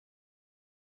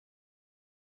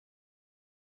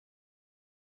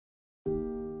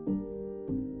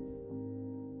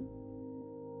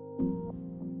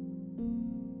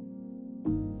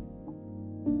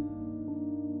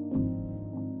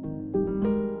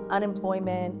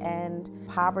Unemployment and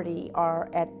poverty are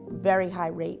at very high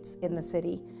rates in the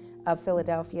city of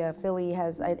Philadelphia. Philly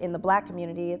has, in the Black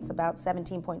community, it's about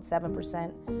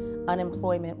 17.7%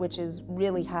 unemployment, which is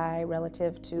really high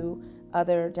relative to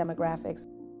other demographics.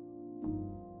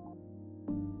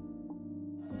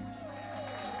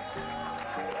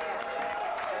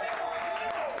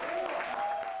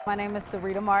 My name is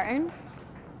Sarita Martin.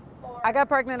 I got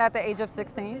pregnant at the age of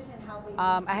 16.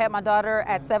 I had my daughter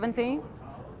at 17.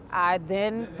 I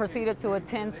then proceeded to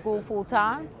attend school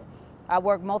full-time. I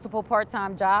worked multiple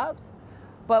part-time jobs,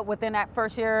 but within that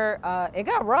first year, it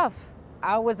got rough.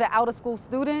 I was an out-of-school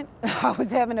student. I was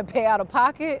having to pay out of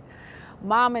pocket.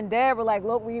 Mom and Dad were like,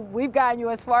 look, we've gotten you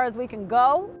as far as we can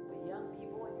go.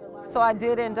 So I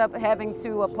did end up having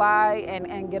to apply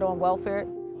and get on welfare.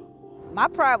 My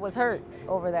pride was hurt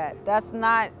over that. That's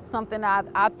not something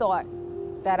I thought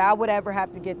that I would ever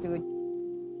have to get through.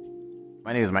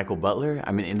 My name is Michael Butler.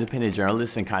 I'm an independent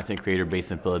journalist and content creator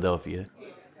based in Philadelphia.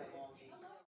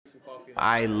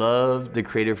 I love the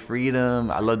creative freedom.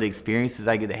 I love the experiences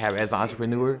I get to have as an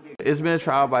entrepreneur. It's been a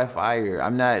trial by fire.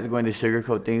 I'm not going to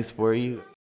sugarcoat things for you.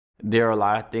 There are a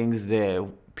lot of things that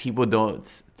people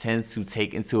don't tend to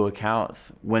take into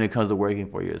account when it comes to working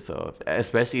for yourself.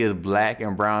 Especially as Black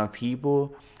and brown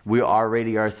people, we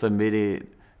already are submitted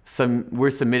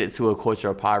to a culture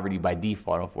of poverty by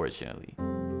default, unfortunately.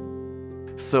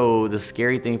 So the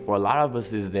scary thing for a lot of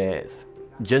us is that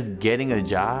just getting a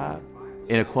job,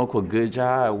 in a quote-unquote good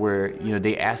job where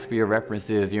they ask for your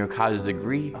references, your college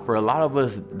degree, for a lot of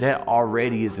us, that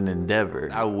already is an endeavor.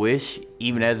 I wish,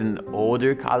 even as an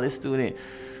older college student,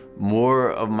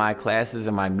 more of my classes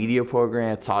in my media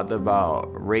program talked about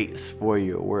rates for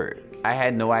your work. I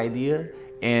had no idea,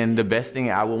 and the best thing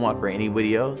I would want for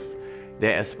anybody else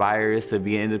that aspires to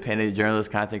be an independent journalist,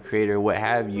 content creator, what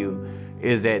have you,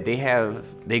 is that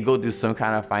they go through some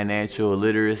kind of financial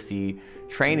literacy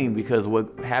training, because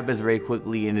what happens very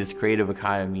quickly in this creative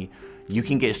economy, you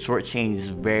can get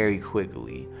shortchanged very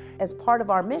quickly. As part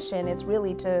of our mission, it's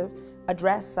really to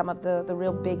address some of the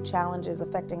real big challenges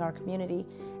affecting our community.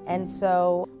 And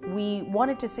so we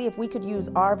wanted to see if we could use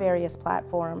our various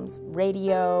platforms,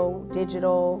 radio,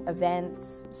 digital,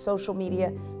 events, social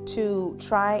media, to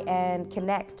try and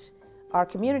connect our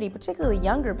community, particularly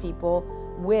younger people,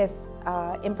 with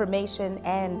information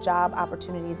and job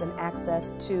opportunities and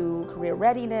access to career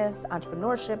readiness,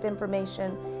 entrepreneurship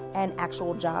information, and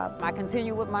actual jobs. I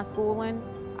continue with my schooling.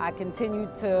 I continue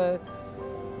to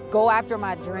go after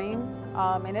my dreams.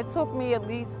 And it took me at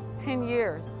least 10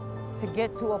 years to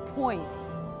get to a point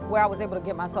where I was able to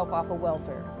get myself off of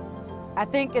welfare. I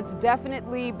think it's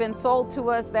definitely been sold to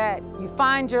us that you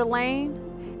find your lane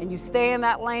and you stay in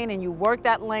that lane and you work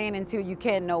that lane until you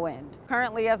can no end.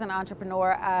 Currently, as an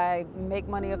entrepreneur, I make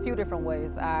money a few different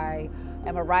ways. I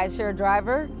am a rideshare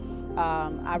driver,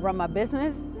 I run my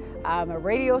business, I'm a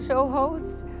radio show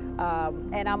host,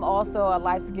 and I'm also a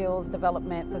life skills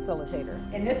development facilitator.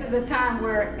 And this is a time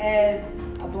where, as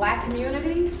a Black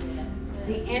community,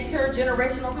 the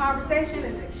intergenerational conversation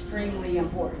is extremely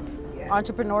important. Yeah.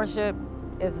 Entrepreneurship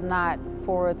is not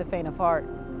for the faint of heart.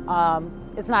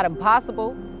 It's not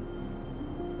impossible.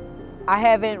 I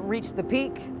haven't reached the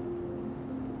peak,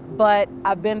 but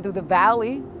I've been through the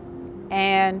valley,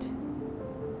 and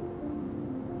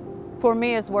for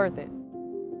me, it's worth it.